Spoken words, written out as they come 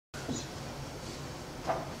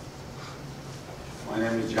My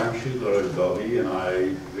name is Jamshid.mov, and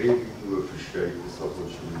I really do appreciate this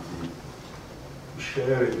opportunity to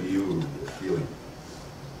share with you the feeling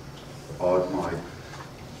about my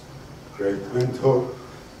great mentor,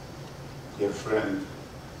 dear friend,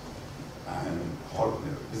 and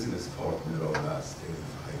partner, business partner of the last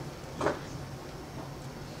 35 years.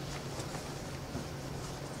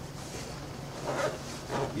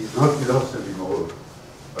 He's not with us anymore,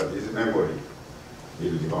 but his memory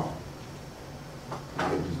will live on.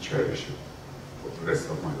 I will cherish it for the rest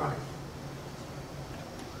of my life.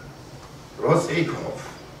 Ackoff,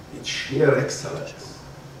 its sheer excellence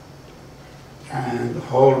and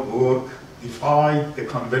hard work defied the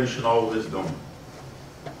conventional wisdom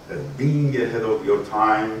that being ahead of your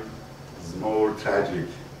time is more tragic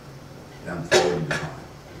than falling behind.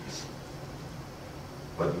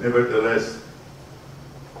 But nevertheless,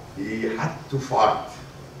 he had to fight,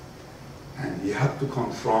 and he had to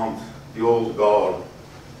confront the old guard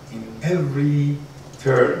in every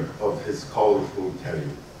turn of his colorful career.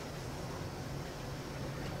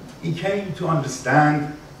 He came to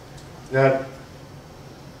understand that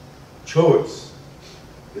choice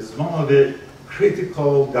is one of the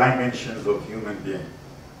critical dimensions of human being.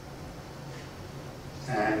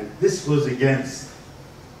 And this was against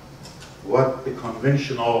what the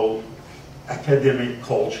conventional academic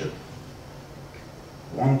culture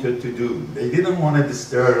wanted to do. They didn't want to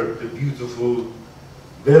disturb the beautiful,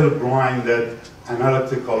 well-grounded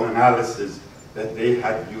analytical analysis that they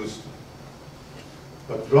had used to.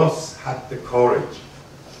 But Ross had the courage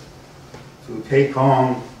to take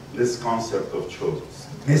on this concept of choice,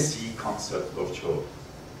 messy concept of choice.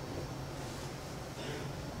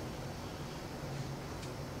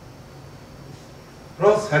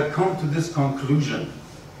 Ross had come to this conclusion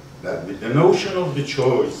that with the notion of the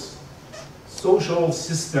choice, social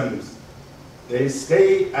systems, they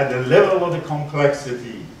stay at the level of the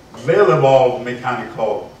complexity well above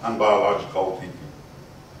mechanical and biological thinking.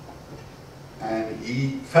 And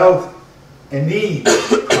he felt a need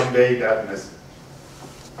to convey that message.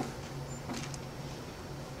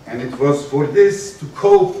 And it was for this, to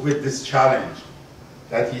cope with this challenge,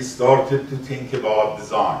 that he started to think about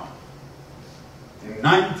design. In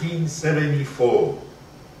 1974,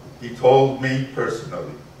 he told me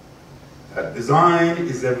personally that design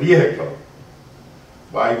is a vehicle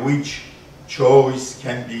by which choice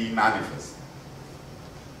can be manifested.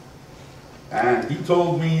 And he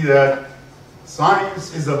told me that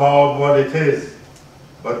science is about what it is,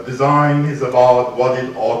 but design is about what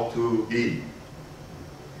it ought to be.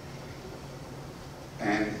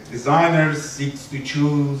 And designers seek to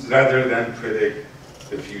choose rather than predict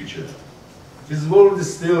the future. His word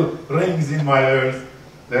still rings in my ears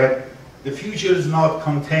that the future is not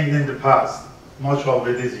contained in the past. Much of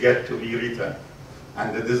it is yet to be written.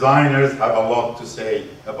 And the designers have a lot to say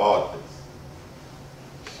about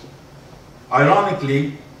this.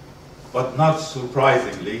 Ironically, but not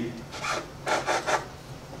surprisingly,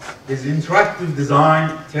 his interactive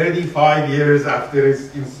design, 35 years after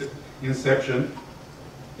its inception,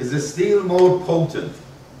 is still more potent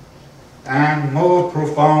and more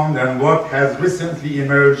profound than what has recently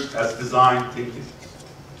emerged as design thinking.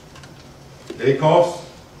 Ackoff's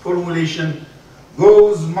formulation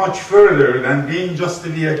goes much further than being just a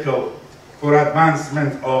vehicle for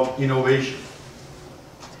advancement of innovation.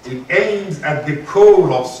 It aims at the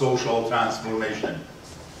core of social transformation,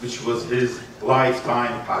 which was his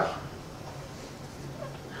lifetime passion.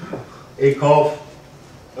 Ackoff,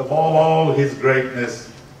 above all his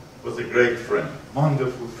greatness, was a great friend,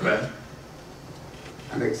 wonderful friend,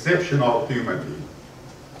 an exceptional human being.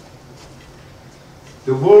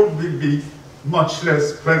 The world will be much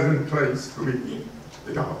less pleasant place to be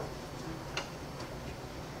without him.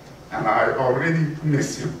 And I already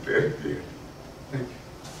miss him very dearly. Thank you.